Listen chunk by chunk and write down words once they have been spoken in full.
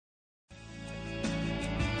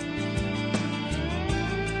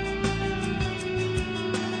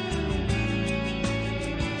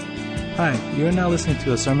Hi, you are now listening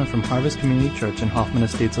to a sermon from Harvest Community Church in Hoffman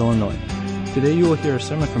Estates, Illinois. Today you will hear a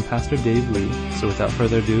sermon from Pastor Dave Lee, so without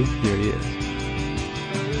further ado, here he is.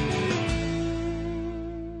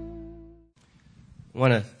 I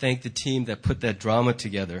want to thank the team that put that drama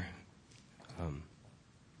together.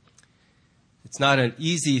 It's not an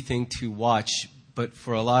easy thing to watch, but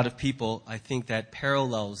for a lot of people, I think that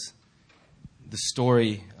parallels the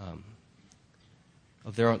story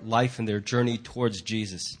of their life and their journey towards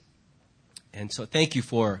Jesus. And so thank you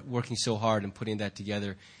for working so hard and putting that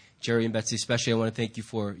together. Jerry and Betsy, especially, I want to thank you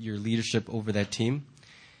for your leadership over that team.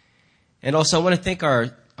 And also, I want to thank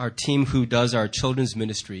our team who does our children's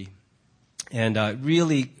ministry. And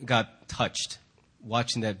really got touched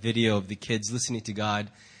watching that video of the kids listening to God.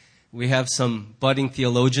 We have some budding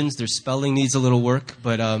theologians. Their spelling needs a little work.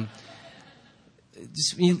 But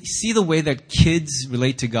just when you see the way that kids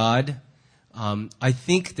relate to God, I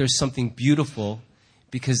think there's something beautiful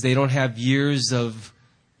because they don't have years of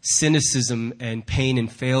cynicism and pain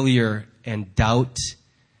and failure and doubt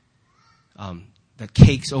that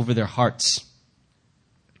cakes over their hearts.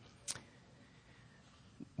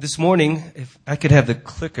 This morning, if I could have the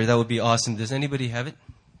clicker, that would be awesome. Does anybody have it?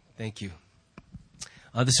 Thank you.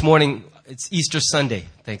 This morning, it's Easter Sunday.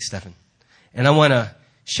 Thanks, Stephen. And I want to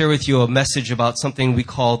share with you a message about something we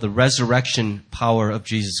call the resurrection power of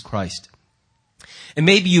Jesus Christ. And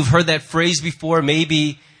maybe you've heard that phrase before.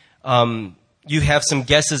 Maybe you have some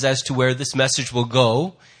guesses as to where this message will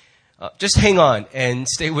go. Just hang on and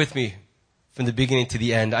stay with me from the beginning to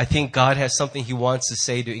the end. I think God has something He wants to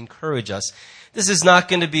say to encourage us. This is not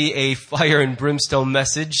going to be a fire and brimstone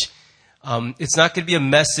message. It's not going to be a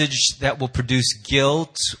message that will produce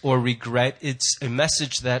guilt or regret. It's a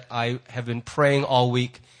message that I have been praying all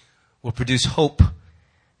week will produce hope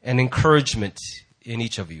and encouragement in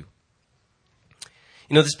each of you.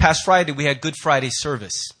 You know, this past Friday, we had Good Friday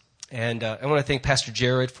service. And I want to thank Pastor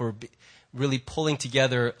Jared for really pulling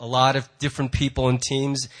together a lot of different people and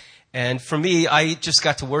teams. And for me, I just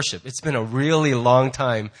got to worship. It's been a really long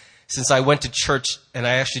time since I went to church, and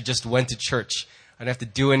I actually just went to church. I didn't have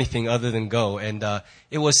to do anything other than go. And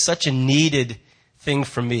it was such a needed thing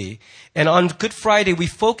for me. And on Good Friday, we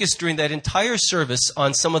focused during that entire service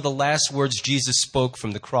on some of the last words Jesus spoke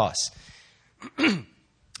from the cross.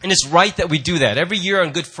 And it's right that we do that. Every year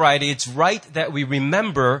on Good Friday, it's right that we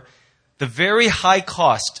remember the very high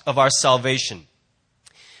cost of our salvation.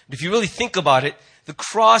 And if you really think about it, the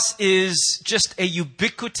cross is just a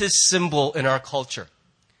ubiquitous symbol in our culture.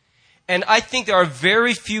 And I think there are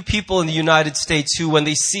very few people in the United States who, when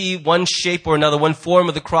they see one shape or another, one form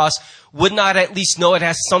of the cross, would not at least know it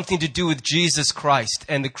has something to do with Jesus Christ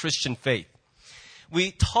and the Christian faith.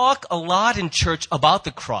 We talk a lot in church about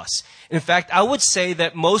the cross. In fact, I would say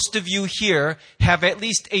that most of you here have at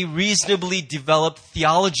least a reasonably developed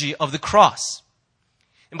theology of the cross.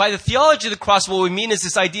 And by the theology of the cross, what we mean is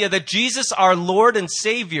this idea that Jesus, our Lord and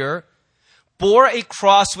Savior, bore a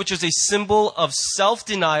cross which is a symbol of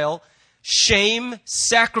self-denial, shame,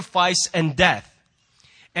 sacrifice, and death.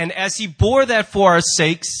 And as He bore that for our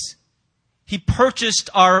sakes, He purchased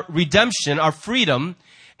our redemption, our freedom,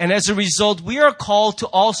 and as a result, we are called to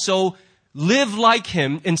also live like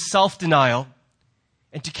Him in self-denial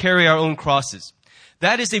and to carry our own crosses.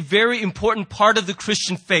 That is a very important part of the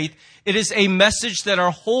Christian faith. It is a message that our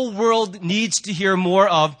whole world needs to hear more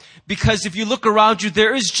of, because if you look around you,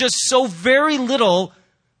 there is just so very little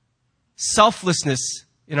selflessness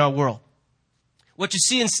in our world. What you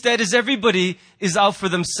see instead is everybody is out for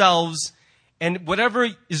themselves, and whatever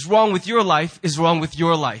is wrong with your life is wrong with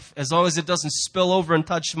your life. As long as it doesn't spill over and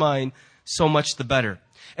touch mine, so much the better.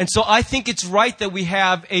 And so I think it's right that we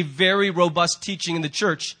have a very robust teaching in the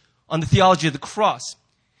church on the theology of the cross.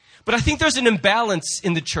 But I think there's an imbalance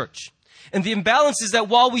in the church. And the imbalance is that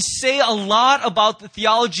while we say a lot about the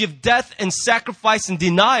theology of death and sacrifice and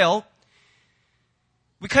denial,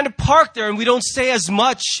 we kind of park there and we don't say as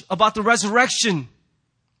much about the resurrection,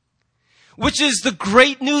 which is the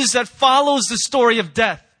great news that follows the story of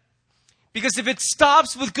death. Because if it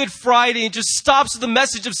stops with Good Friday and just stops with the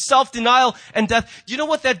message of self-denial and death, you know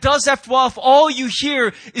what that does after all? If all you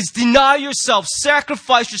hear is deny yourself,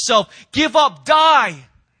 sacrifice yourself, give up, die.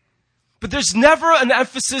 But there's never an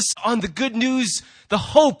emphasis on the good news, the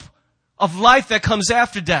hope of life that comes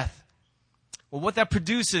after death. Well, what that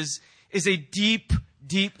produces is a deep,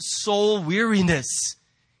 deep soul weariness,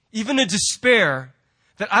 even a despair,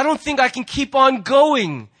 that I don't think I can keep on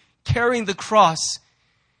going carrying the cross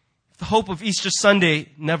if the hope of Easter Sunday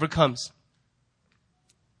never comes.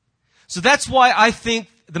 So that's why I think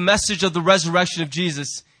the message of the resurrection of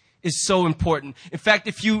Jesus is so important. In fact,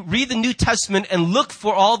 if you read the New Testament and look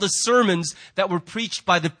for all the sermons that were preached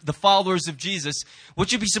by the followers of Jesus,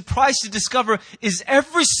 what you'd be surprised to discover is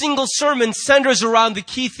every single sermon centers around the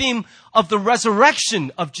key theme of the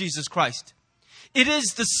resurrection of Jesus Christ. It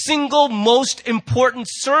is the single most important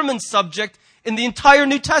sermon subject in the entire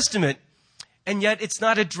New Testament, and yet it's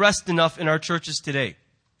not addressed enough in our churches today.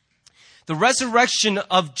 The resurrection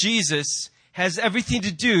of Jesus has everything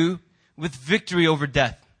to do with victory over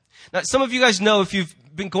death. Now, some of you guys know, if you've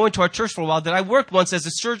been going to our church for a while, that I worked once as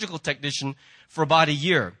a surgical technician for about a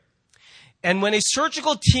year. And when a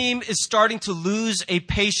surgical team is starting to lose a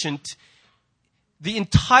patient, the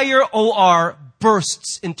entire OR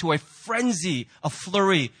bursts into a frenzy, a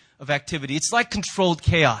flurry of activity. It's like controlled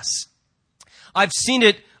chaos. I've seen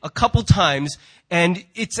it a couple times, and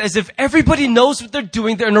it's as if everybody knows what they're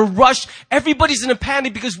doing. They're in a rush. Everybody's in a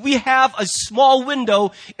panic because we have a small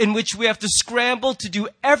window in which we have to scramble to do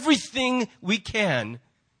everything we can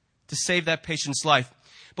to save that patient's life.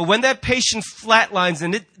 But when that patient flatlines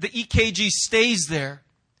and the EKG stays there,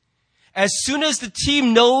 as soon as the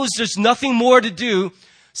team knows there's nothing more to do,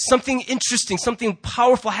 something interesting, something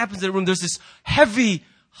powerful happens in the room. There's this heavy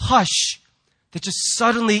hush that just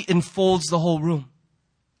suddenly enfolds the whole room.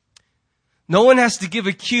 No one has to give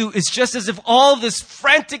a cue. It's just as if all this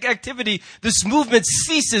frantic activity, this movement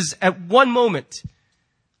ceases at one moment.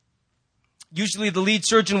 Usually the lead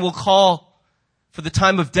surgeon will call for the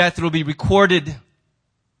time of death. It will be recorded.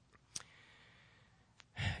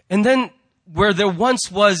 And then where there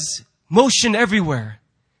once was motion everywhere,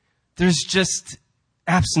 there's just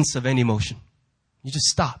absence of any motion. You just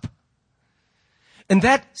stop. And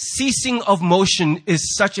that ceasing of motion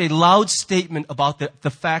is such a loud statement about the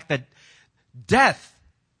fact that death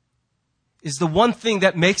is the one thing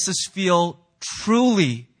that makes us feel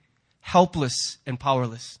truly helpless and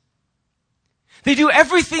powerless. They do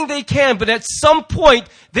everything they can, but at some point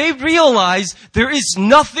they realize there is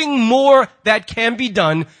nothing more that can be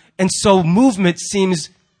done, and so movement seems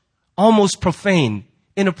almost profane,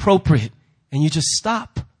 inappropriate, and you just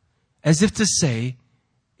stop, as if to say,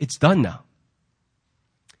 it's done now.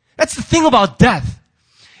 That's the thing about death.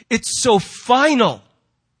 It's so final.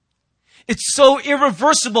 It's so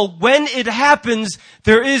irreversible. When it happens,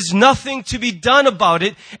 there is nothing to be done about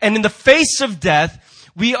it. And in the face of death,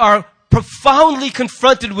 we are profoundly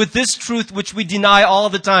confronted with this truth, which we deny all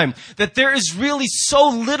the time, that there is really so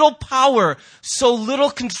little power, so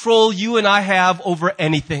little control you and I have over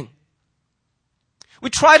anything. We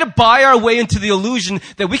try to buy our way into the illusion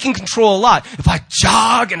that we can control a lot. If I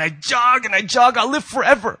jog and I jog and I jog, I'll live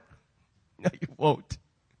forever. No, you won't.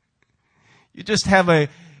 You just have a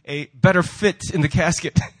better fit in the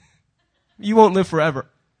casket. You won't live forever.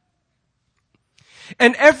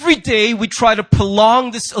 And every day we try to prolong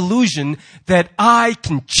this illusion that I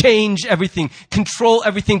can change everything, control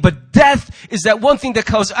everything. But death is that one thing that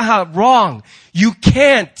goes, wrong. You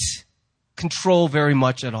can't control very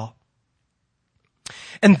much at all.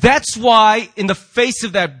 And that's why in the face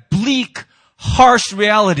of that bleak, harsh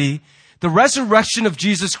reality, the resurrection of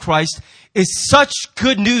Jesus Christ is such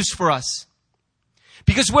good news for us.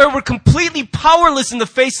 Because where we're completely powerless in the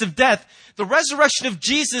face of death, the resurrection of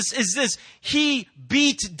Jesus is this. He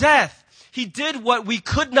beat death. He did what we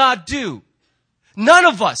could not do. None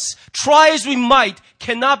of us, try as we might,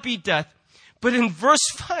 cannot beat death. But in verse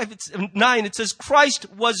 9, it says, Christ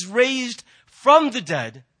was raised from the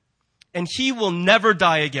dead, and he will never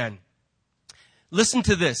die again. Listen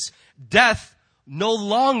to this. Death no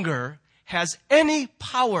longer has any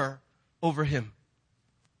power over him.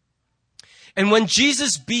 And when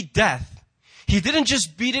Jesus beat death, he didn't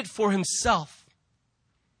just beat it for himself,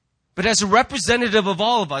 but as a representative of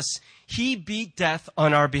all of us, he beat death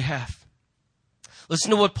on our behalf.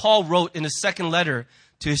 Listen to what Paul wrote in his second letter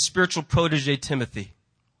to his spiritual protege, Timothy.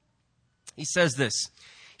 He says this,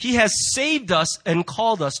 He has saved us and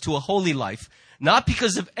called us to a holy life, not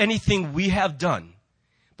because of anything we have done,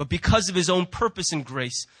 but because of his own purpose and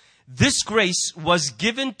grace. This grace was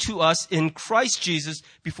given to us in Christ Jesus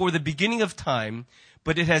before the beginning of time,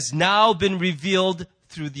 but it has now been revealed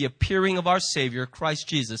through the appearing of our Savior, Christ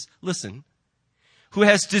Jesus. Listen, who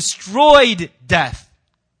has destroyed death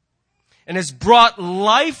and has brought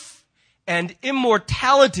life and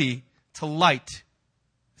immortality to light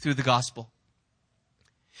through the gospel.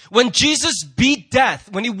 When Jesus beat death,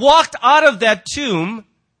 when he walked out of that tomb,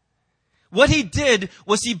 what he did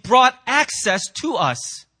was he brought access to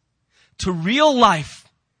us, to real life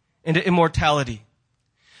and to immortality.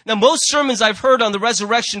 Now, most sermons I've heard on the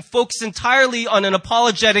resurrection focus entirely on an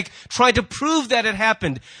apologetic, trying to prove that it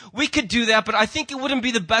happened. We could do that, but I think it wouldn't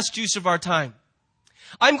be the best use of our time.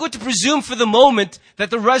 I'm going to presume for the moment that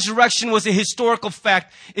the resurrection was a historical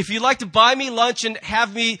fact. If you'd like to buy me lunch and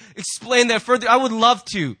have me explain that further, I would love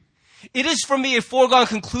to. It is for me a foregone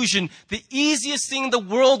conclusion. The easiest thing in the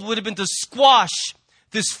world would have been to squash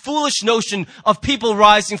this foolish notion of people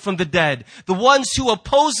rising from the dead. The ones who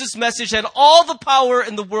opposed this message had all the power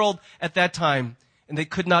in the world at that time, and they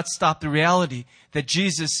could not stop the reality that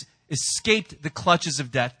Jesus escaped the clutches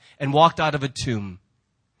of death and walked out of a tomb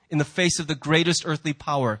in the face of the greatest earthly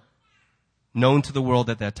power known to the world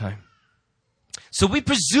at that time. So we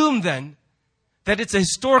presume then that it's a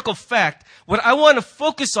historical fact. What I want to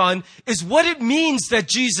focus on is what it means that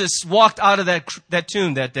Jesus walked out of that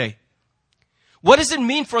tomb that day. What does it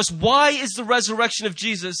mean for us? Why is the resurrection of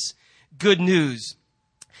Jesus good news?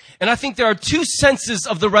 And I think there are two senses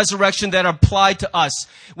of the resurrection that are applied to us.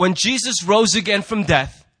 When Jesus rose again from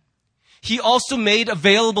death, he also made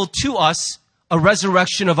available to us a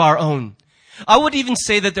resurrection of our own. I would even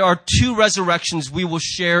say that there are two resurrections we will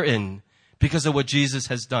share in because of what Jesus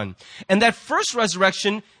has done. And that first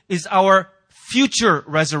resurrection is our future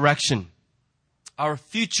resurrection. Our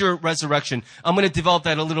future resurrection. I'm going to develop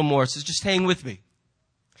that a little more, so just hang with me.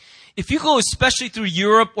 If you go especially through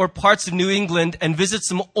Europe or parts of New England and visit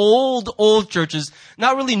some old churches,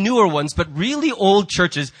 not really newer ones, but really old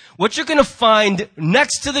churches, what you're going to find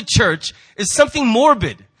next to the church is something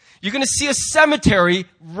morbid. You're going to see a cemetery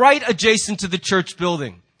right adjacent to the church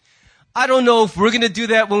building. I don't know if we're going to do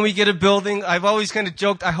that when we get a building. I've always kind of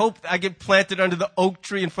joked, I hope I get planted under the oak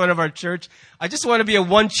tree in front of our church. I just want to be a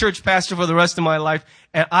one church pastor for the rest of my life.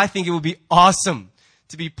 And I think it would be awesome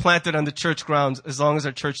to be planted on the church grounds as long as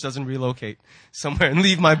our church doesn't relocate somewhere and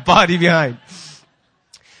leave my body behind.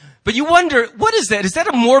 But you wonder, what is that? Is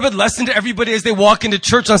that a morbid lesson to everybody as they walk into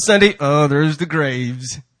church on Sunday? Oh, there's the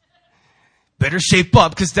graves. Better shape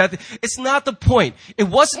up, because it's not the point. It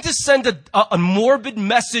wasn't to send a morbid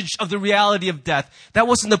message of the reality of death. That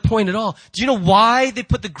wasn't the point at all. Do you know why they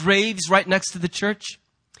put the graves right next to the church?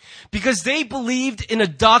 Because they believed in a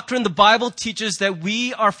doctrine the Bible teaches that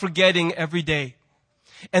we are forgetting every day.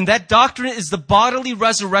 And that doctrine is the bodily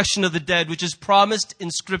resurrection of the dead, which is promised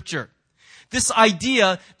in Scripture. This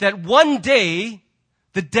idea that one day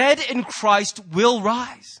the dead in Christ will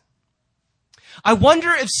rise. I wonder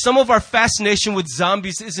if some of our fascination with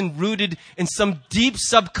zombies isn't rooted in some deep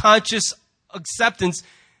subconscious acceptance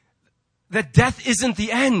that death isn't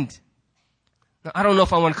the end. Now, I don't know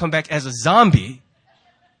if I want to come back as a zombie.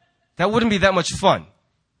 That wouldn't be that much fun.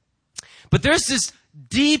 But there's this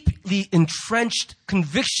deeply entrenched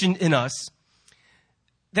conviction in us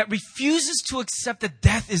that refuses to accept that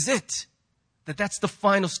death is it. That that's the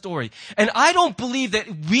final story. And I don't believe that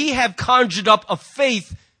we have conjured up a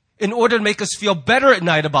faith in order to make us feel better at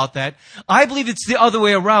night about that. I believe it's the other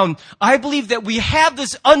way around. I believe that we have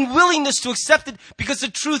this unwillingness to accept it because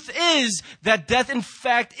the truth is that death, in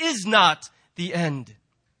fact, is not the end.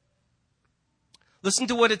 Listen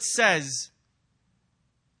to what it says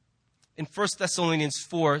in 1 Thessalonians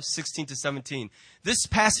 4, 16 to 17. This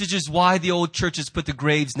passage is why the old churches put the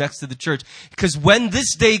graves next to the church. Because when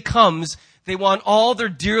this day comes, they want all their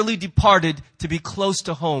dearly departed to be close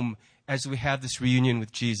to home as we have this reunion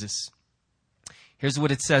with Jesus. Here's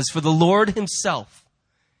what it says. For the Lord himself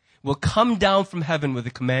will come down from heaven with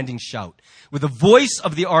a commanding shout, with the voice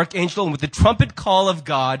of the archangel and with the trumpet call of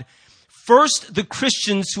God. First, the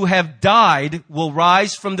Christians who have died will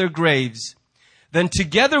rise from their graves. Then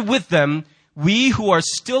together with them, we who are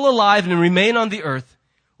still alive and remain on the earth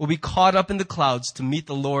will be caught up in the clouds to meet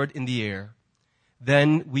the Lord in the air.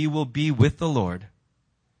 Then we will be with the Lord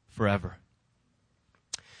forever.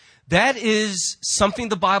 That is something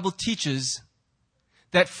the Bible teaches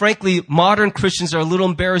that, frankly, modern Christians are a little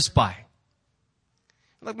embarrassed by.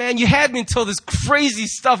 Like, man, you had me until this crazy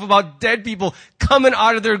stuff about dead people coming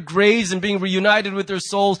out of their graves and being reunited with their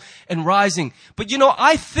souls and rising. But you know,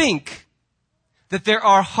 I think that there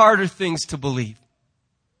are harder things to believe.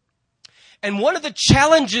 And one of the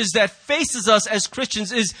challenges that faces us as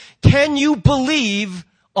Christians is, can you believe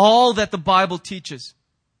all that the Bible teaches?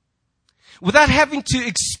 Without having to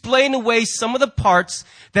explain away some of the parts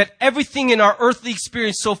that everything in our earthly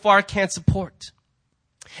experience so far can't support.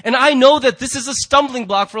 And I know that this is a stumbling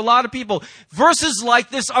block for a lot of people. Verses like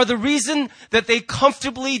this are the reason that they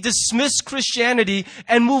comfortably dismiss Christianity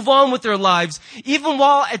and move on with their lives. Even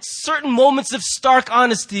while at certain moments of stark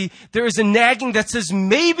honesty, there is a nagging that says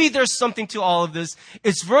maybe there's something to all of this.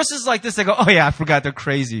 It's verses like this that go, oh yeah, I forgot, they're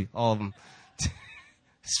crazy, all of them.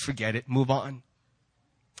 Just forget it, move on.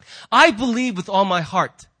 I believe with all my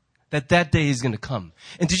heart that that day is going to come.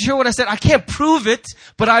 And did you hear what I said? I can't prove it,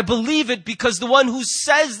 but I believe it because the one who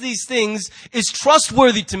says these things is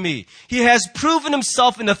trustworthy to me. He has proven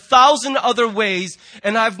himself in 1,000 other ways,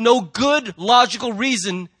 and I have no good logical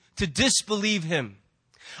reason to disbelieve him.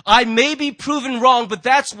 I may be proven wrong, but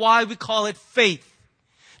that's why we call it faith.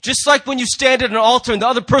 Just like when you stand at an altar and the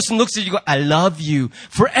other person looks at you and go, I love you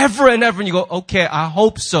forever and ever. And you go, okay, I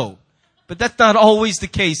hope so. But that's not always the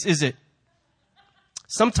case, is it?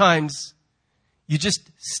 Sometimes you just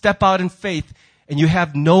step out in faith and you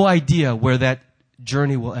have no idea where that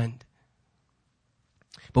journey will end.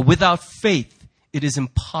 But without faith, it is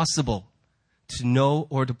impossible to know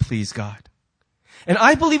or to please God. And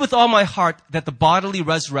I believe with all my heart that the bodily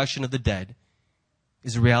resurrection of the dead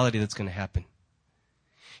is a reality that's going to happen.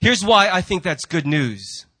 Here's why I think that's good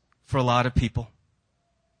news for a lot of people.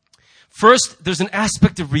 First, there's an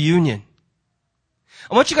aspect of reunion.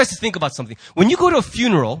 I want you guys to think about something. When you go to a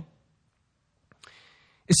funeral,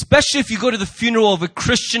 especially if you go to the funeral of a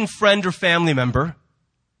Christian friend or family member,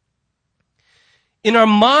 in our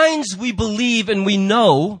minds we believe and we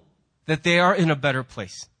know that they are in a better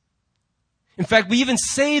place. In fact, we even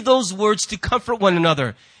say those words to comfort one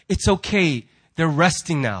another. It's okay. They're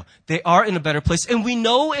resting now. They are in a better place. And we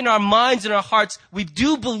know in our minds and our hearts, we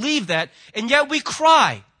do believe that, and yet we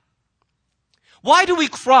cry. Why do we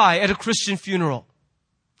cry at a Christian funeral?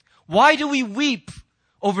 Why do we weep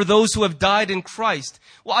over those who have died in Christ?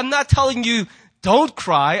 Well, I'm not telling you don't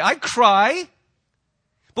cry. I cry.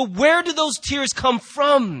 But where do those tears come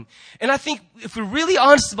from? And I think if we're really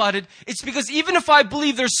honest about it, it's because even if I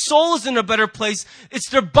believe their soul is in a better place, it's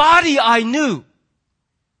their body I knew.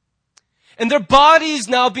 And their body is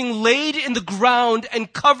now being laid in the ground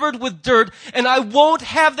and covered with dirt, and I won't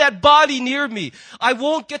have that body near me. I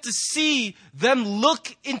won't get to see them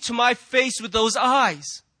look into my face with those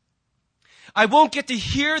eyes. I won't get to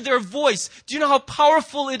hear their voice. Do you know how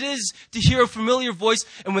powerful it is to hear a familiar voice?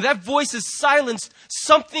 And when that voice is silenced,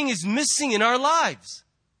 something is missing in our lives.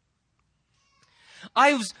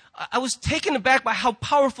 I was taken aback by how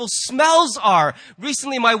powerful smells are.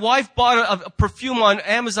 Recently, my wife bought a perfume on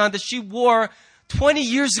Amazon that she wore 20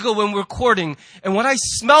 years ago when we were courting. And when I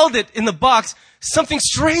smelled it in the box, something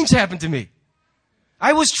strange happened to me.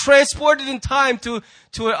 I was transported in time to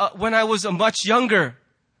when I was a much younger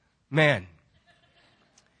man.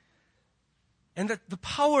 And the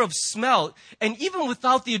power of smell, and even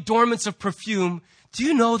without the adornments of perfume, do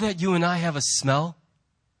you know that you and I have a smell?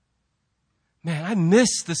 Man, I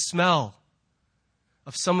miss the smell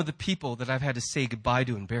of some of the people that I've had to say goodbye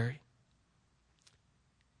to and bury.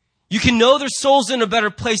 You can know their soul's in a better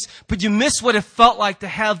place, but you miss what it felt like to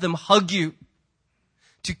have them hug you,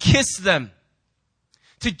 to kiss them,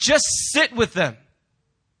 to just sit with them.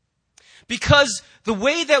 Because the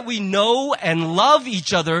way that we know and love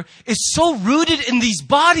each other is so rooted in these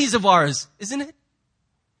bodies of ours, isn't it?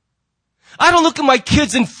 I don't look at my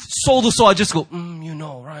kids and soul to soul. I just go, you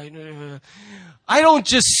know, right? I don't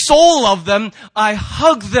just soul love them. I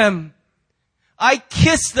hug them. I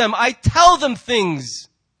kiss them. I tell them things.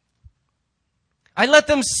 I let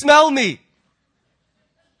them smell me.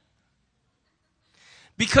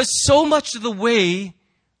 Because so much of the way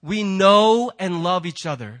we know and love each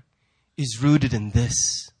other is rooted in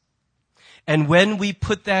this. And when we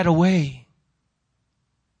put that away,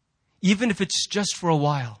 even if it's just for a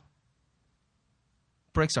while,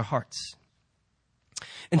 it breaks our hearts.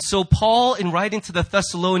 And so Paul, in writing to the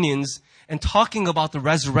Thessalonians and talking about the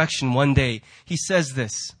resurrection one day, he says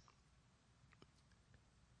this.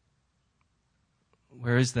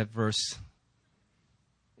 Where is that verse?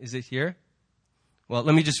 Is it here? Well,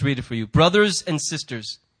 let me just read it for you. Brothers and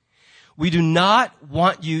sisters, we do not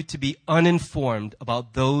want you to be uninformed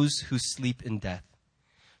about those who sleep in death,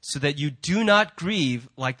 so that you do not grieve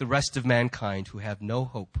like the rest of mankind who have no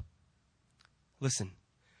hope. Listen,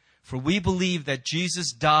 for we believe that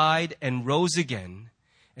Jesus died and rose again,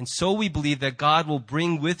 and so we believe that God will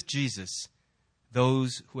bring with Jesus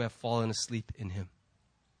those who have fallen asleep in him.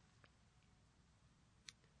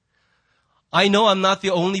 I know I'm not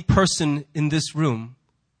the only person in this room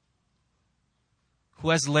who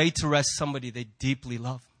has laid to rest somebody they deeply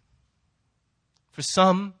love. For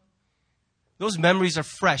some, those memories are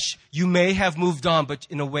fresh. You may have moved on, but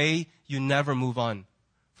in a way, you never move on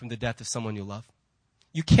from the death of someone you love.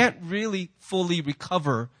 You can't really fully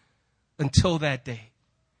recover until that day.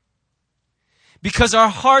 Because our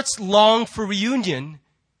hearts long for reunion,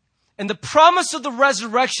 and the promise of the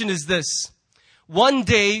resurrection is this: one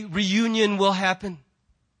day, reunion will happen.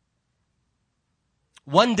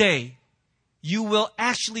 One day, you will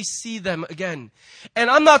actually see them again. And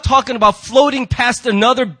I'm not talking about floating past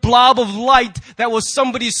another blob of light that was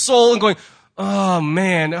somebody's soul and going, oh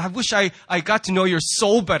man, I wish I got to know your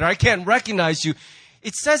soul better. I can't recognize you.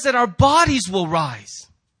 It says that our bodies will rise.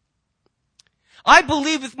 I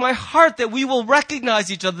believe with my heart that we will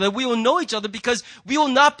recognize each other, that we will know each other, because we will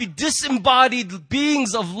not be disembodied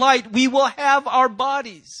beings of light. We will have our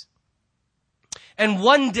bodies. And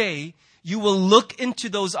one day, you will look into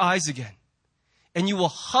those eyes again. And you will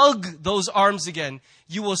hug those arms again.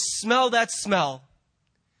 You will smell that smell,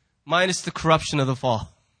 minus the corruption of the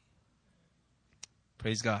fall.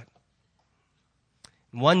 Praise God.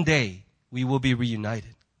 One day, we will be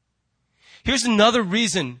reunited. Here's another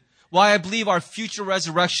reason why I believe our future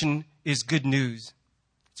resurrection is good news.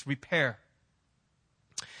 It's repair.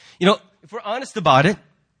 You know, if we're honest about it,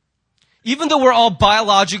 even though we're all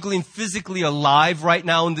biologically and physically alive right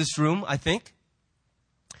now in this room, I think,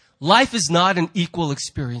 life is not an equal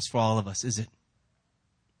experience for all of us, is it?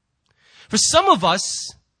 For some of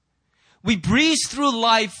us, we breeze through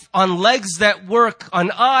life on legs that work, on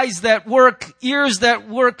eyes that work, ears that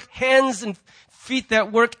work, hands and feet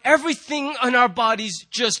that work. Everything on our bodies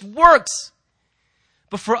just works.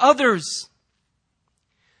 But for others,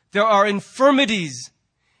 there are infirmities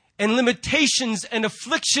and limitations and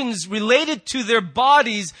afflictions related to their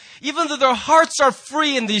bodies, even though their hearts are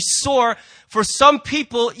free and they soar. For some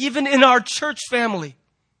people, even in our church family,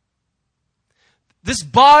 this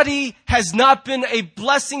body has not been a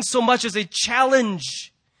blessing so much as a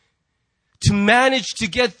challenge to manage to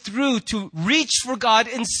get through, to reach for God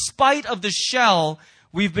in spite of the shell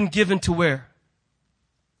we've been given to wear.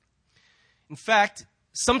 In fact,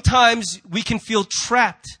 sometimes we can feel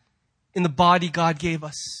trapped in the body God gave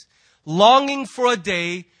us, longing for a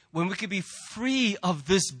day when we could be free of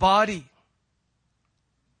this body.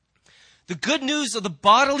 The good news of the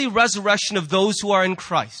bodily resurrection of those who are in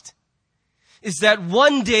Christ is that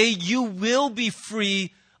one day you will be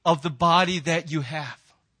free of the body that you have.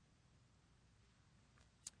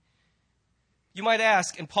 You might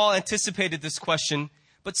ask, and Paul anticipated this question,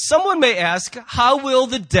 but someone may ask, how will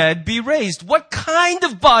the dead be raised? What kind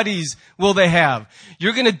of bodies will they have?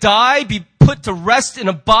 You're going to die, be put to rest in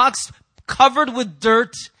a box covered with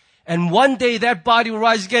dirt, and one day that body will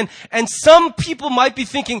rise again. And some people might be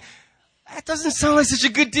thinking, that doesn't sound like such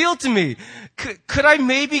a good deal to me. Could I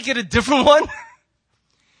maybe get a different one?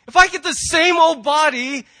 If I get the same old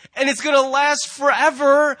body and it's going to last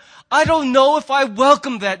forever, I don't know if I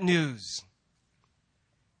welcome that news.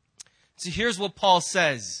 So here's what Paul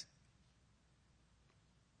says.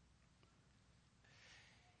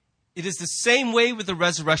 It is the same way with the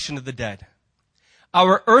resurrection of the dead.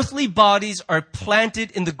 Our earthly bodies are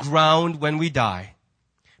planted in the ground when we die,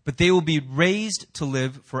 but they will be raised to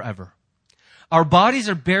live forever. Our bodies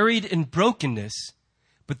are buried in brokenness,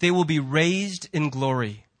 but they will be raised in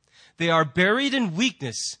glory. They are buried in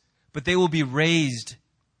weakness, but they will be raised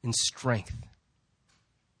in strength.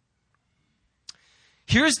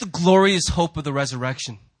 Here's the glorious hope of the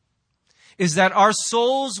resurrection, is that our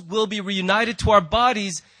souls will be reunited to our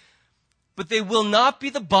bodies, but they will not be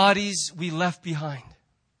the bodies we left behind.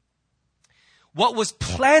 What was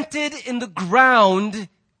planted in the ground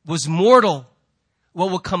was mortal.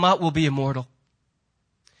 What will come out will be immortal.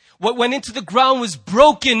 What went into the ground was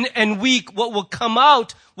broken and weak. What will come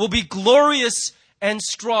out will be glorious and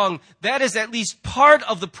strong. That is at least part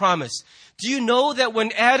of the promise. Do you know that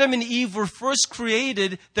when Adam and Eve were first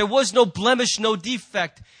created, there was no blemish, no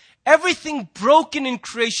defect? Everything broken in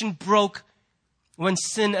creation broke when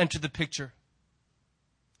sin entered the picture.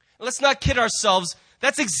 Let's not kid ourselves.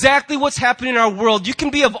 That's exactly what's happening in our world. You can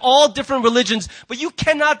be of all different religions, but you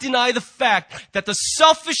cannot deny the fact that the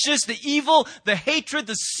selfishness, the evil, the hatred,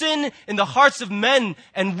 the sin in the hearts of men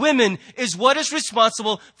and women is what is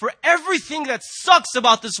responsible for everything that sucks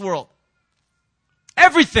about this world.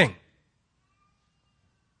 Everything.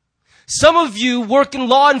 Some of you work in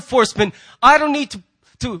law enforcement. I don't need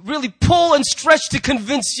to really pull and stretch to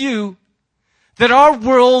convince you that our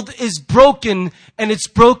world is broken, and it's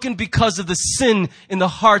broken because of the sin in the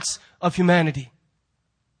hearts of humanity.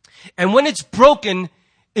 And when it's broken,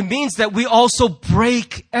 it means that we also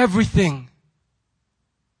break everything.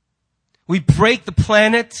 We break the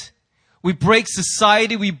planet, we break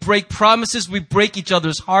society, we break promises, we break each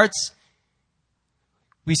other's hearts.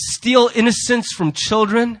 We steal innocence from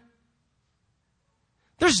children.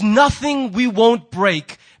 There's nothing we won't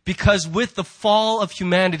break. Because with the fall of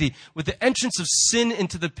humanity, with the entrance of sin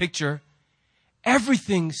into the picture,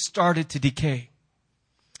 everything started to decay.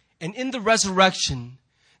 And in the resurrection,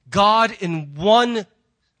 God in one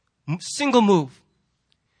single move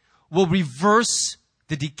will reverse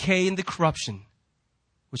the decay and the corruption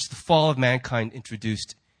which the fall of mankind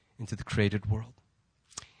introduced into the created world.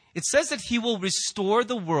 It says that he will restore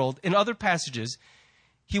the world. In other passages,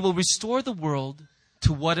 he will restore the world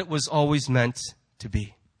to what it was always meant to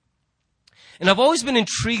be. And I've always been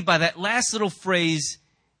intrigued by that last little phrase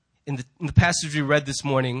in the passage we read this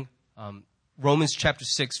morning, Romans chapter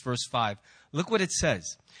 6, verse 5. Look what it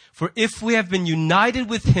says. For if we have been united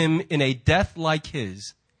with him in a death like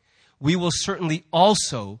his, we will certainly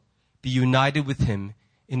also be united with him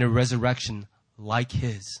in a resurrection like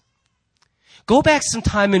his. Go back some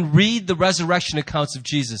time and read the resurrection accounts of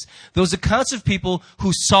Jesus. Those accounts of people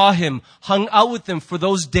who saw him, hung out with him for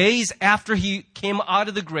those days after he came out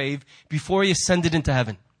of the grave before he ascended into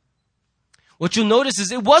heaven. What you'll notice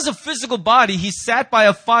is it was a physical body. He sat by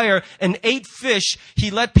a fire and ate fish. He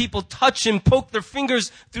let people touch him, poke their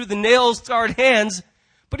fingers through the nail-scarred hands.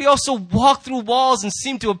 But he also walked through walls and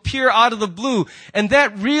seemed to appear out of the blue. And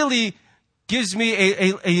that really gives me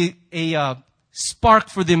a spark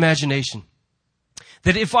for the imagination.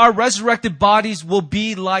 That if our resurrected bodies will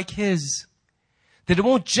be like his, that it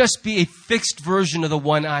won't just be a fixed version of the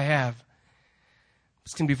one I have.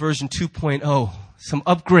 It's going to be version 2.0. Some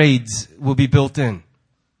upgrades will be built in.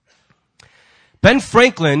 Ben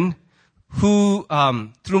Franklin, who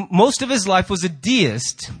through most of his life was a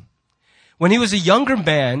deist, when he was a younger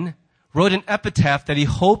man, wrote an epitaph that he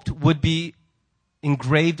hoped would be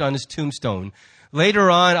engraved on his tombstone. Later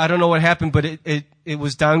on, I don't know what happened, but it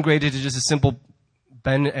was downgraded to just a simple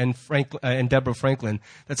Ben and Deborah Franklin.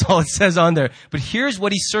 That's all it says on there. But here's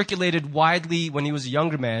what he circulated widely when he was a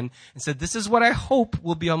younger man and said, this is what I hope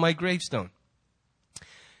will be on my gravestone.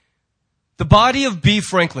 The body of B.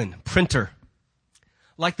 Franklin, printer.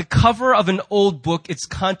 Like the cover of an old book, its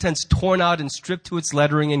contents torn out and stripped to its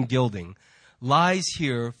lettering and gilding, lies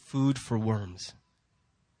here food for worms.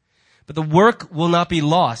 But the work will not be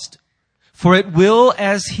lost, for it will,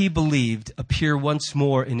 as he believed, appear once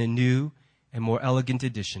more in a new and more elegant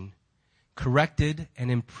edition, corrected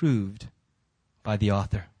and improved by the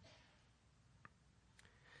author.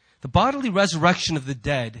 The bodily resurrection of the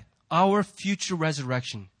dead, our future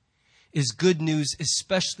resurrection, is good news,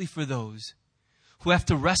 especially for those who have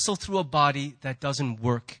to wrestle through a body that doesn't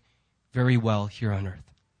work very well here on earth.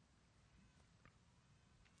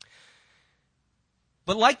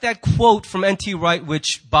 But like that quote from N.T. Wright,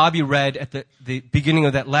 which Bobby read at the beginning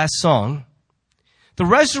of that last song, the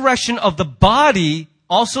resurrection of the body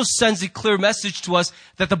also sends a clear message to us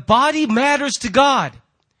that the body matters to God.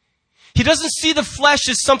 He doesn't see the flesh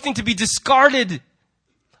as something to be discarded,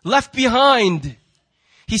 left behind.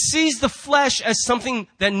 He sees the flesh as something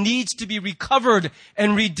that needs to be recovered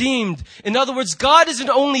and redeemed. In other words, God isn't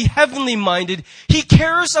only heavenly minded, he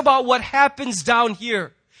cares about what happens down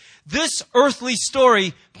here. This earthly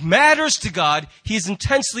story matters to God. He is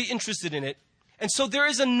intensely interested in it. And so there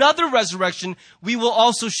is another resurrection we will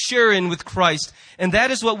also share in with Christ. And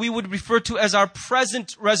that is what we would refer to as our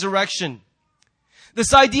present resurrection.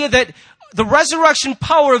 This idea that the resurrection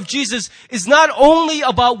power of Jesus is not only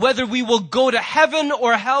about whether we will go to heaven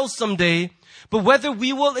or hell someday, but whether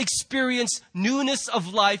we will experience newness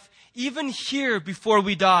of life even here before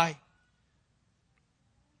we die.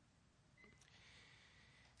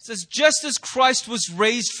 It says, just as Christ was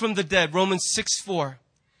raised from the dead, Romans 6:4,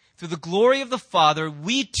 through the glory of the Father,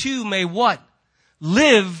 we too may what?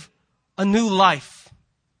 Live a new life.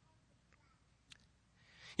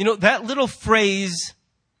 You know, that little phrase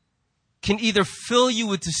can either fill you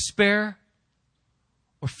with despair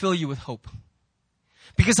or fill you with hope.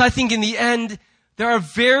 Because I think in the end, there are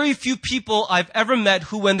very few people I've ever met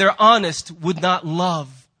who, when they're honest, would not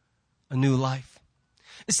love a new life.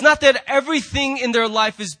 It's not that everything in their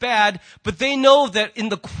life is bad, but they know that in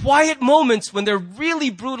the quiet moments when they're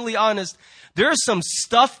really brutally honest, there's some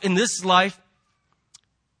stuff in this life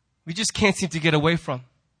we just can't seem to get away from.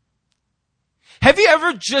 Have you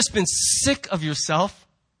ever just been sick of yourself?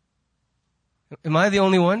 Am I the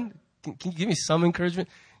only one? Can you give me some encouragement?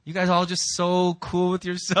 You guys all just so cool with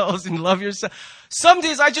yourselves and love yourself. Some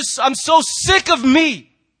days I'm so sick of me.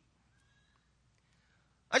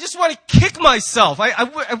 I just want to kick myself.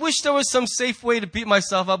 I wish there was some safe way to beat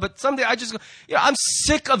myself up, but someday I just go, I'm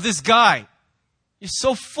sick of this guy. You're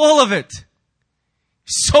so full of it.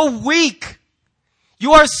 So weak.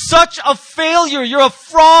 You are such a failure. You're a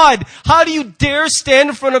fraud. How do you dare stand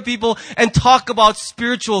in front of people and talk about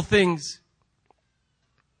spiritual things?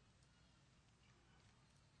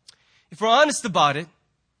 If we're honest about it,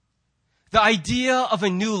 the idea of a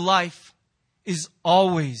new life is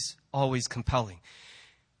always, always compelling.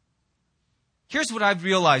 Here's what I've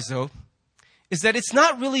realized, though, is that it's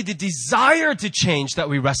not really the desire to change that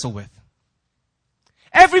we wrestle with.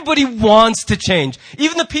 Everybody wants to change.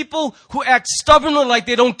 Even the people who act stubbornly like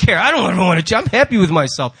they don't care. I don't want to change. I'm happy with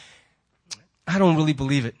myself. I don't really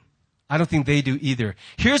believe it. I don't think they do either.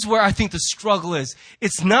 Here's where I think the struggle is.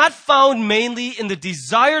 It's not found mainly in the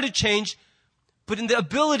desire to change, but in the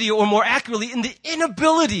ability, or more accurately, in the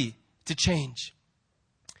inability to change.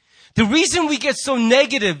 The reason we get so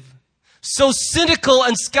negative, so cynical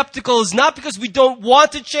and skeptical is not because we don't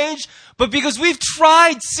want to change, but because we've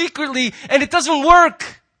tried secretly and it doesn't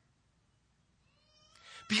work.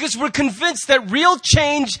 Because we're convinced that real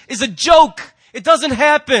change is a joke. It doesn't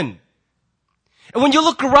happen. And when you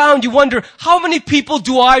look around, you wonder, how many people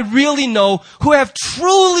do I really know who have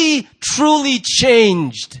truly, truly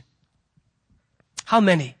changed? How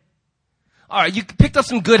many? All right, you picked up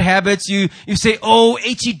some good habits. You say, oh,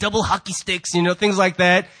 HE double hockey sticks, things like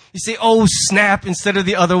that. You say, oh, snap instead of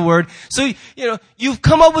the other word. So, you've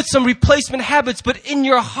come up with some replacement habits, but in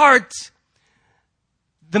your heart,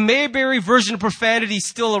 the Mayberry version of profanity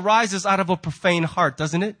still arises out of a profane heart,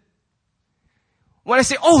 doesn't it? When I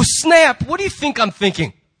say, oh, snap, what do you think I'm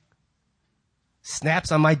thinking?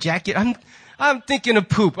 Snaps on my jacket? I'm thinking of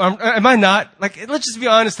poop. Am I not? Let's just be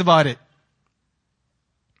honest about it.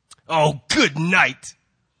 Oh, good night.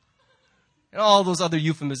 And all those other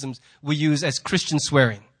euphemisms we use as Christian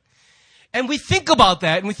swearing. And we think about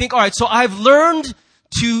that and we think, all right, so I've learned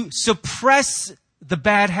to suppress the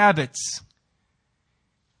bad habits.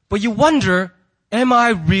 But you wonder, am I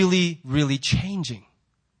really, really changing?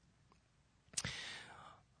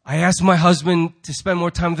 I asked my husband to spend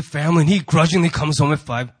more time with the family, and he grudgingly comes home at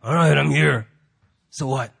 5. All right, I'm here. So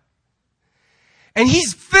what? And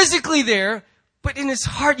he's physically there, but in his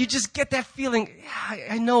heart, you just get that feeling,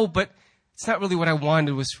 yeah, I know, but it's not really what I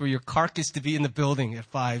wanted, was for your carcass to be in the building at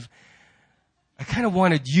 5. I kind of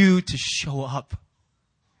wanted you to show up.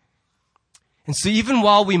 And so even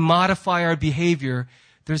while we modify our behavior,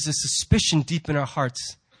 there's a suspicion deep in our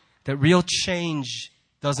hearts that real change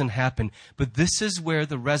doesn't happen. But this is where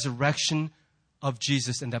the resurrection of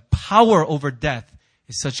Jesus and the power over death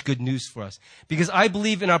is such good news for us. Because I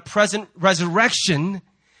believe in our present resurrection,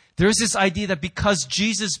 there's this idea that because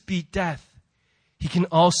Jesus beat death, he can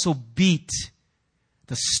also beat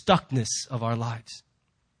the stuckness of our lives.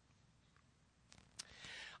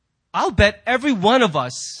 I'll bet every one of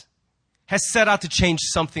us has set out to change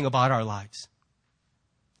something about our lives.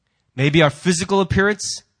 Maybe our physical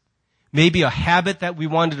appearance, maybe a habit that we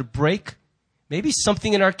wanted to break, maybe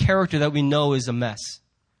something in our character that we know is a mess.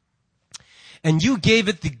 And you gave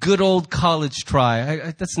it the good old college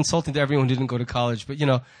try. That's insulting to everyone who didn't go to college, but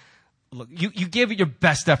look, you gave it your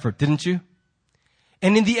best effort, didn't you?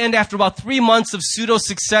 And in the end, after about 3 months of pseudo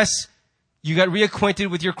success, you got reacquainted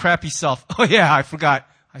with your crappy self. Oh yeah, I forgot.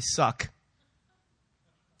 I suck.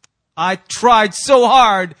 I tried so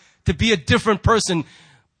hard to be a different person,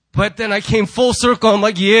 but then I came full circle. I'm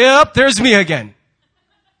like, yep, there's me again.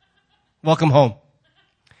 Welcome home.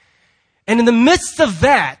 And in the midst of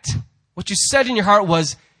that, what you said in your heart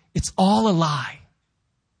was, it's all a lie.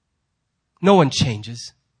 No one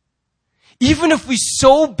changes. Even if we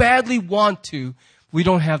so badly want to, we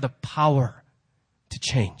don't have the power to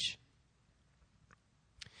change.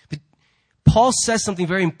 But Paul says something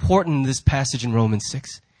very important in this passage in Romans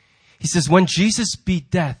 6. He says, when Jesus beat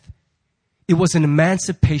death, it was an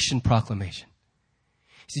emancipation proclamation.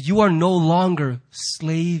 He said, you are no longer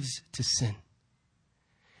slaves to sin.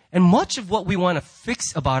 And much of what we want to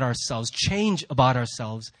fix about ourselves, change about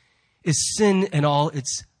ourselves, is sin and all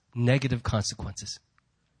its negative consequences.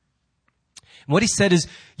 And what he said is,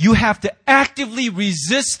 you have to actively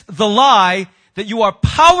resist the lie that you are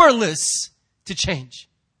powerless to change.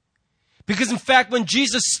 Because in fact, when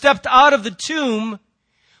Jesus stepped out of the tomb,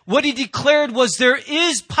 what he declared was there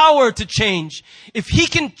is power to change. If he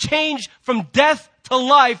can change from death to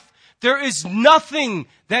life, there is nothing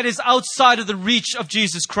that is outside of the reach of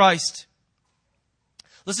Jesus Christ.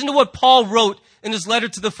 Listen to what Paul wrote in his letter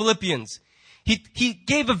to the Philippians. He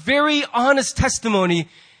gave a very honest testimony.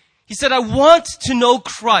 He said, I want to know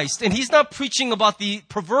Christ. And he's not preaching about the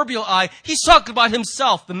proverbial I. He's talking about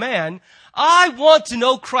himself, the man. I want to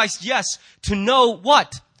know Christ, yes, to know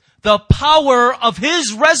what? The power of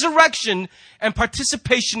his resurrection and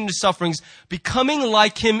participation in his sufferings, becoming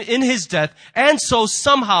like him in his death, and so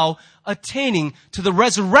somehow attaining to the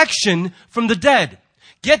resurrection from the dead.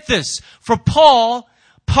 Get this. For Paul,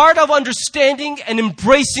 part of understanding and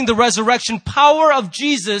embracing the resurrection power of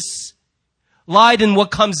Jesus lied in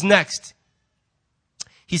what comes next.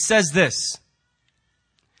 He says this,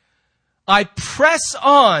 I press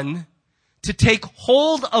on to take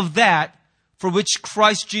hold of that for which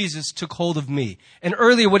Christ Jesus took hold of me. And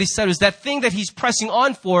earlier what he said was that thing that he's pressing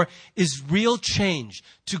on for is real change,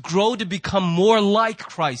 to grow to become more like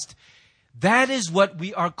Christ. That is what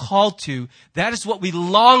we are called to. That is what we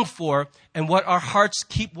long for and what our hearts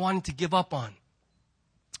keep wanting to give up on.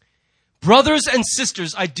 Brothers and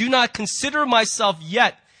sisters, I do not consider myself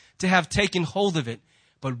yet to have taken hold of it,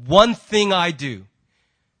 but one thing I do.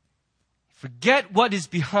 Forget what is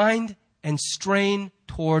behind and strain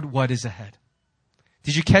toward what is ahead.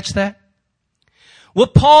 Did you catch that?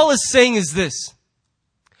 What Paul is saying is this.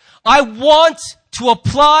 I want to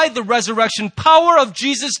apply the resurrection power of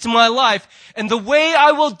Jesus to my life. And the way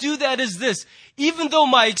I will do that is this. Even though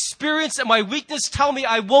my experience and my weakness tell me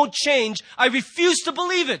I won't change, I refuse to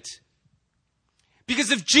believe it. Because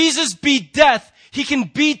if Jesus beat death, he can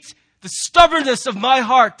beat the stubbornness of my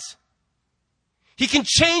heart. He can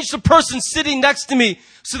change the person sitting next to me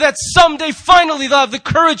so that someday finally they'll have the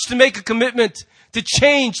courage to make a commitment, to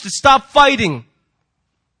change, to stop fighting.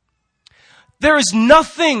 There is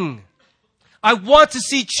nothing I want to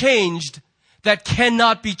see changed that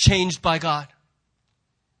cannot be changed by God.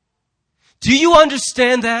 Do you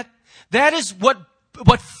understand that? That is what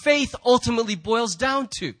faith ultimately boils down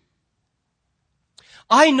to.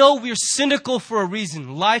 I know we're cynical for a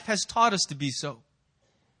reason. Life has taught us to be so.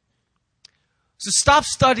 So stop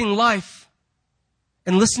studying life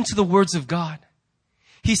and listen to the words of God.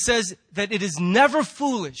 He says that it is never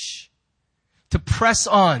foolish to press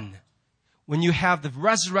on when you have the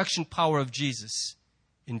resurrection power of Jesus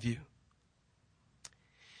in view.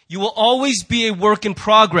 You will always be a work in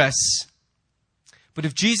progress, but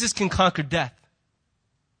if Jesus can conquer death,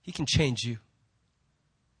 he can change you.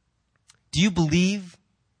 Do you believe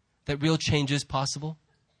that real change is possible?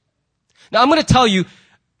 Now I'm going to tell you,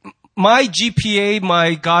 my GPA,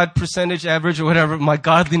 my God percentage average or whatever, my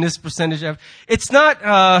godliness percentage average, it's not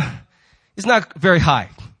very high.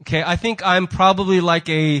 Okay. I think I'm probably like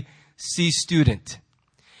a C student.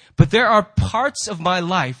 But there are parts of my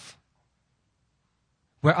life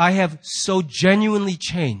where I have so genuinely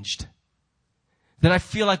changed that I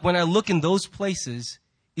feel like when I look in those places,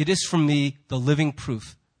 it is for me the living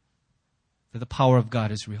proof that the power of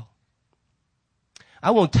God is real. I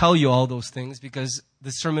won't tell you all those things because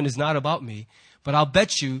this sermon is not about me, but I'll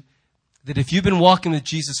bet you that if you've been walking with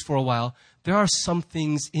Jesus for a while, there are some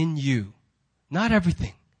things in you, not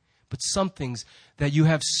everything, but some things that you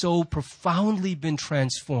have so profoundly been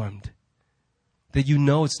transformed that you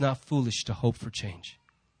know it's not foolish to hope for change.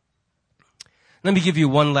 Let me give you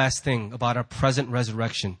one last thing about our present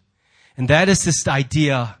resurrection, and that is this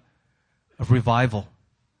idea of revival.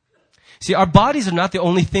 See, our bodies are not the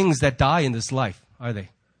only things that die in this life, are they?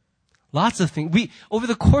 Lots of things. Over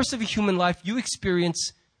the course of a human life, you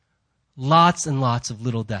experience lots and lots of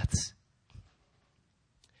little deaths.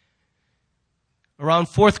 Around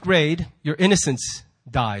 4th grade, your innocence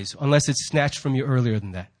dies, unless it's snatched from you earlier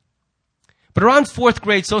than that. But around 4th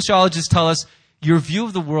grade, sociologists tell us your view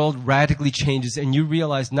of the world radically changes and you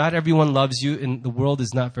realize not everyone loves you and the world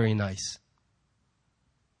is not very nice.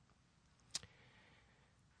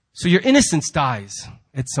 So your innocence dies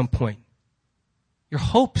at some point. Your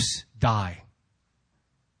hopes die.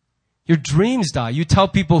 Your dreams die. You tell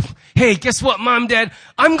people, hey, guess what, Mom, Dad?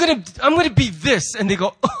 I'm gonna be this. And they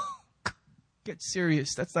go, oh, get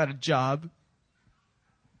serious. That's not a job.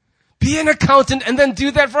 Be an accountant and then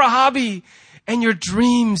do that for a hobby. And your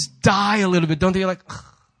dreams die a little bit, don't they? You're like, ugh,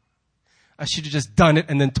 I should have just done it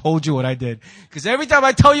and then told you what I did. Because every time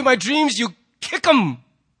I tell you my dreams, you kick them.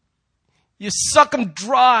 You suck them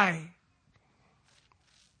dry.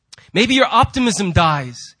 Maybe your optimism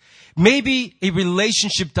dies. Maybe a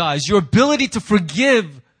relationship dies. Your ability to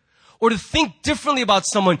forgive or to think differently about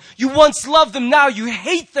someone. You once loved them, now you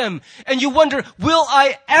hate them. And you wonder, will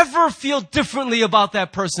I ever feel differently about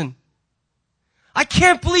that person? I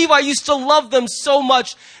can't believe I used to love them so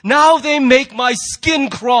much. Now they make my skin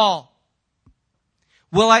crawl.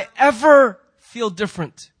 Will I ever feel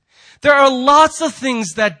different? There are lots of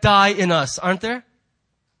things that die in us, aren't there?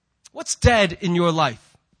 What's dead in your life?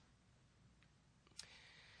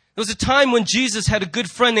 There was a time when Jesus had a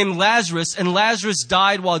good friend named Lazarus, and Lazarus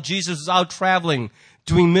died while Jesus was out traveling,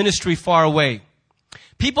 doing ministry far away.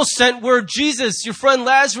 People sent word, Jesus, your friend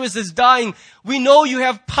Lazarus is dying. We know you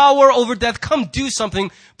have power over death. Come do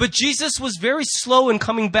something. But Jesus was very slow in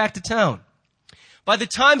coming back to town. By the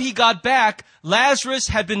time he got back, Lazarus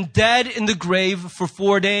had been dead in the grave for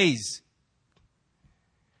 4 days.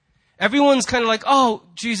 Everyone's kind of like, oh,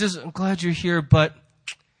 Jesus, I'm glad you're here, but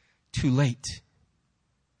too late.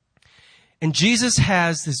 And Jesus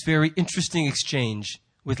has this very interesting exchange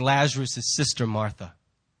with Lazarus' sister, Martha.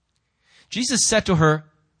 Jesus said to her,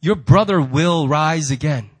 your brother will rise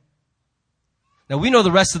again. Now we know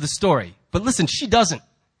the rest of the story, but listen, she doesn't.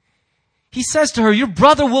 He says to her, your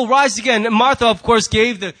brother will rise again. And Martha, of course,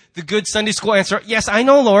 gave the good Sunday school answer. Yes, I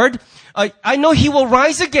know, Lord. I know he will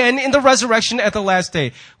rise again in the resurrection at the last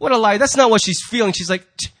day. What a lie. That's not what she's feeling. She's like,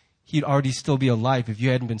 he'd already still be alive if you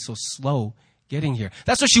hadn't been so slow getting here.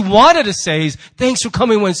 That's what she wanted to say is, thanks for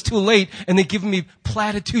coming when it's too late. And they giving me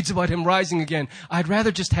platitudes about him rising again. I'd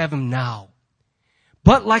rather just have him now.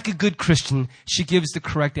 But like a good Christian, she gives the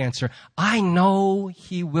correct answer. I know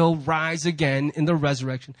he will rise again in the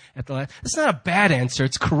resurrection at the last. It's not a bad answer.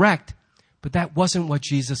 It's correct. But that wasn't what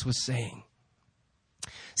Jesus was saying.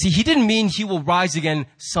 See, he didn't mean he will rise again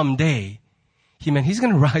someday. He meant he's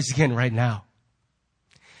going to rise again right now.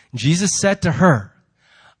 Jesus said to her,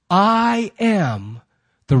 I am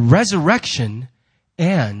the resurrection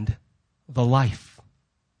and the life.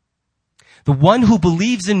 The one who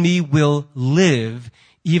believes in me will live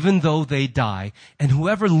even though they die. And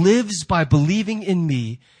whoever lives by believing in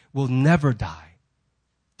me will never die.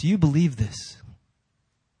 Do you believe this?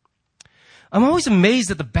 I'm always amazed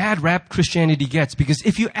at the bad rap Christianity gets, because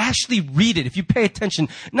if you actually read it, if you pay attention,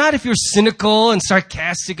 not if you're cynical and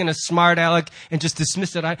sarcastic and a smart aleck and just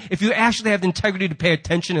dismiss it, if you actually have the integrity to pay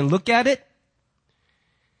attention and look at it,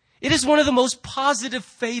 it is one of the most positive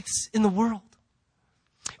faiths in the world.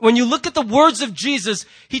 When you look at the words of Jesus,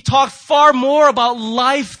 he talked far more about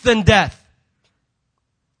life than death.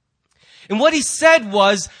 And what he said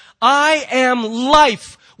was, I am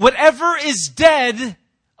life. Whatever is dead,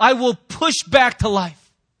 I will push back to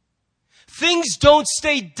life. Things don't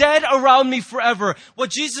stay dead around me forever. What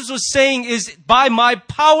Jesus was saying is, by my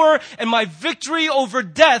power and my victory over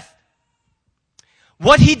death,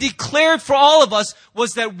 what he declared for all of us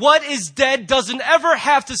was that what is dead doesn't ever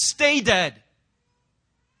have to stay dead.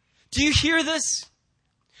 Do you hear this?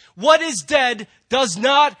 What is dead does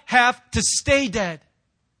not have to stay dead.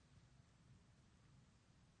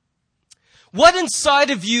 What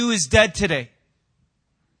inside of you is dead today?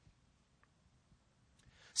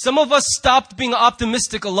 Some of us stopped being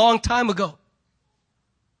optimistic a long time ago.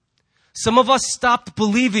 Some of us stopped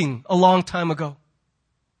believing a long time ago.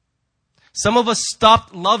 Some of us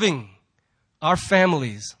stopped loving our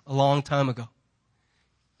families a long time ago.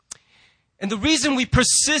 And the reason we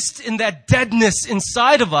persist in that deadness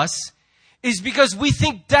inside of us is because we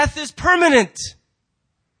think death is permanent.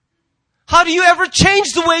 How do you ever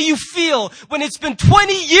change the way you feel when it's been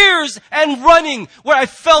 20 years and running where I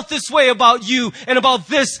felt this way about you and about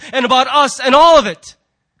this and about us and all of it?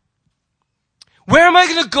 Where am I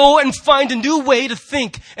going to go and find a new way to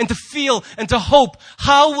think and to feel and to hope?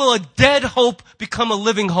 How will a dead hope become a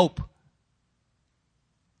living hope?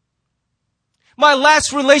 My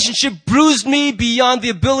last relationship bruised me beyond the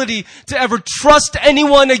ability to ever trust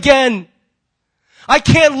anyone again. I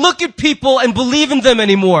can't look at people and believe in them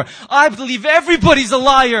anymore. I believe everybody's a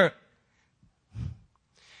liar.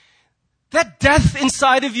 That death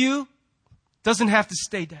inside of you doesn't have to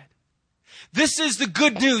stay dead. This is the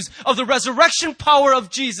good news of the resurrection power of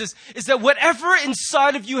Jesus, is that whatever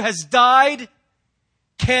inside of you has died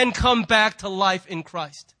can come back to life in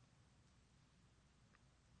Christ.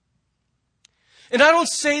 And I don't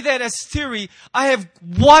say that as theory. I have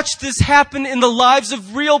watched this happen in the lives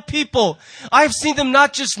of real people. I have seen them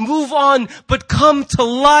not just move on, but come to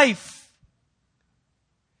life.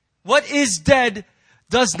 What is dead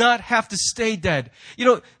does not have to stay dead. You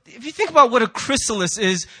know, if you think about what a chrysalis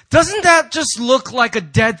is, doesn't that just look like a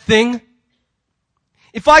dead thing?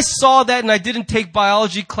 If I saw that and I didn't take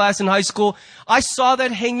biology class in high school, I saw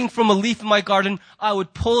that hanging from a leaf in my garden, I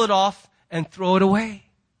would pull it off and throw it away.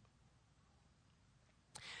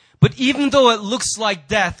 But even though it looks like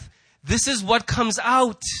death, this is what comes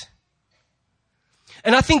out.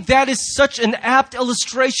 And I think that is such an apt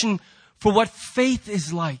illustration for what faith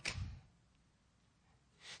is like.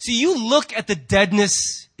 See, you look at the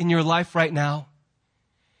deadness in your life right now,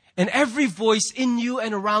 and every voice in you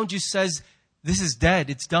and around you says, this is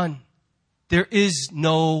dead, it's done. There is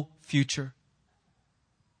no future.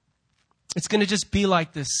 It's going to just be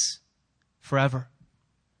like this forever.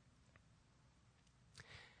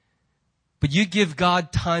 But you give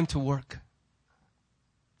God time to work.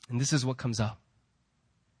 And this is what comes out.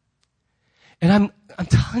 And I'm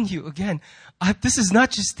telling you again, this is not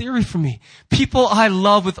just theory for me. People I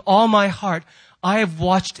love with all my heart, I have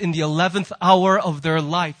watched in the 11th hour of their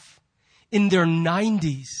life, in their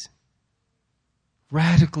 90s,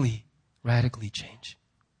 radically change.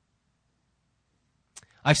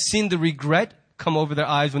 I've seen the regret come over their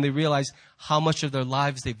eyes when they realize how much of their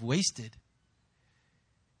lives they've wasted.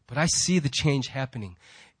 But I see the change happening.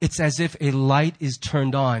 It's as if a light is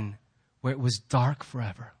turned on where it was dark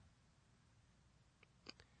forever.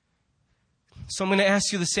 So I'm going to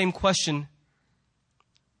ask you the same question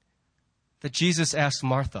that Jesus asked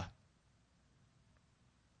Martha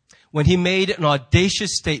when he made an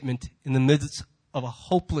audacious statement in the midst of a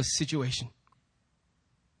hopeless situation.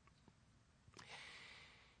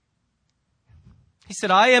 He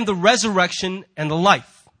said, I am the resurrection and the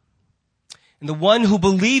life. And the one who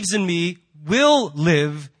believes in me will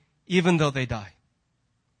live even though they die.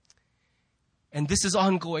 And this is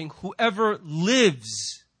ongoing. Whoever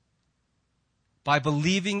lives by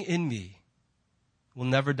believing in me will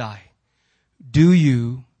never die. Do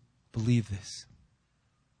you believe this?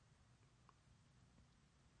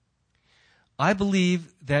 I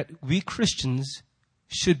believe that we Christians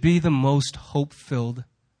should be the most hope-filled,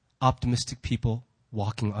 optimistic people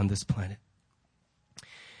walking on this planet.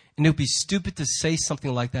 And it would be stupid to say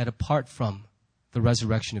something like that apart from the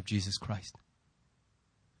resurrection of Jesus Christ.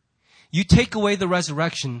 You take away the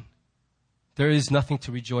resurrection, there is nothing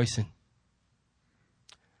to rejoice in.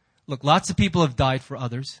 Look, lots of people have died for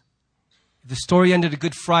others. If the story ended a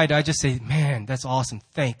Good Friday, I'd just say, man, that's awesome,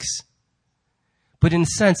 thanks. But in a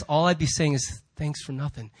sense, all I'd be saying is thanks for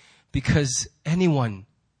nothing, because anyone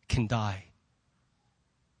can die.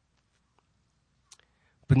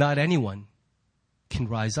 But not anyone can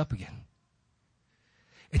rise up again.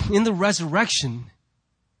 And in the resurrection,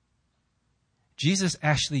 Jesus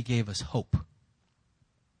actually gave us hope.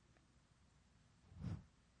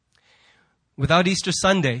 Without Easter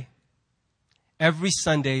Sunday, every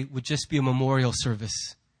Sunday would just be a memorial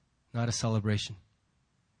service, not a celebration.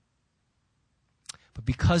 But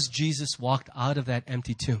because Jesus walked out of that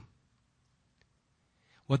empty tomb,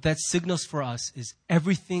 what that signals for us is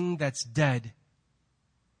everything that's dead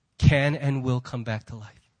can and will come back to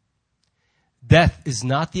life. Death is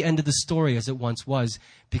not the end of the story as it once was,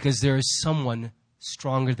 because there is someone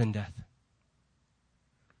stronger than death.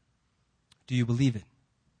 Do you believe it?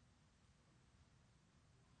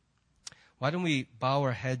 Why don't we bow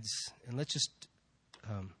our heads and let's just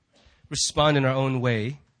respond in our own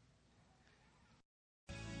way.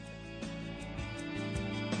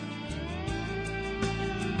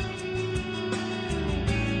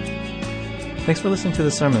 Thanks for listening to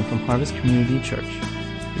the sermon from Harvest Community Church.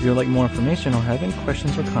 If you would like more information or have any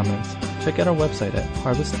questions or comments, check out our website at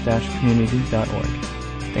harvest-community.org.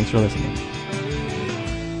 Thanks for listening.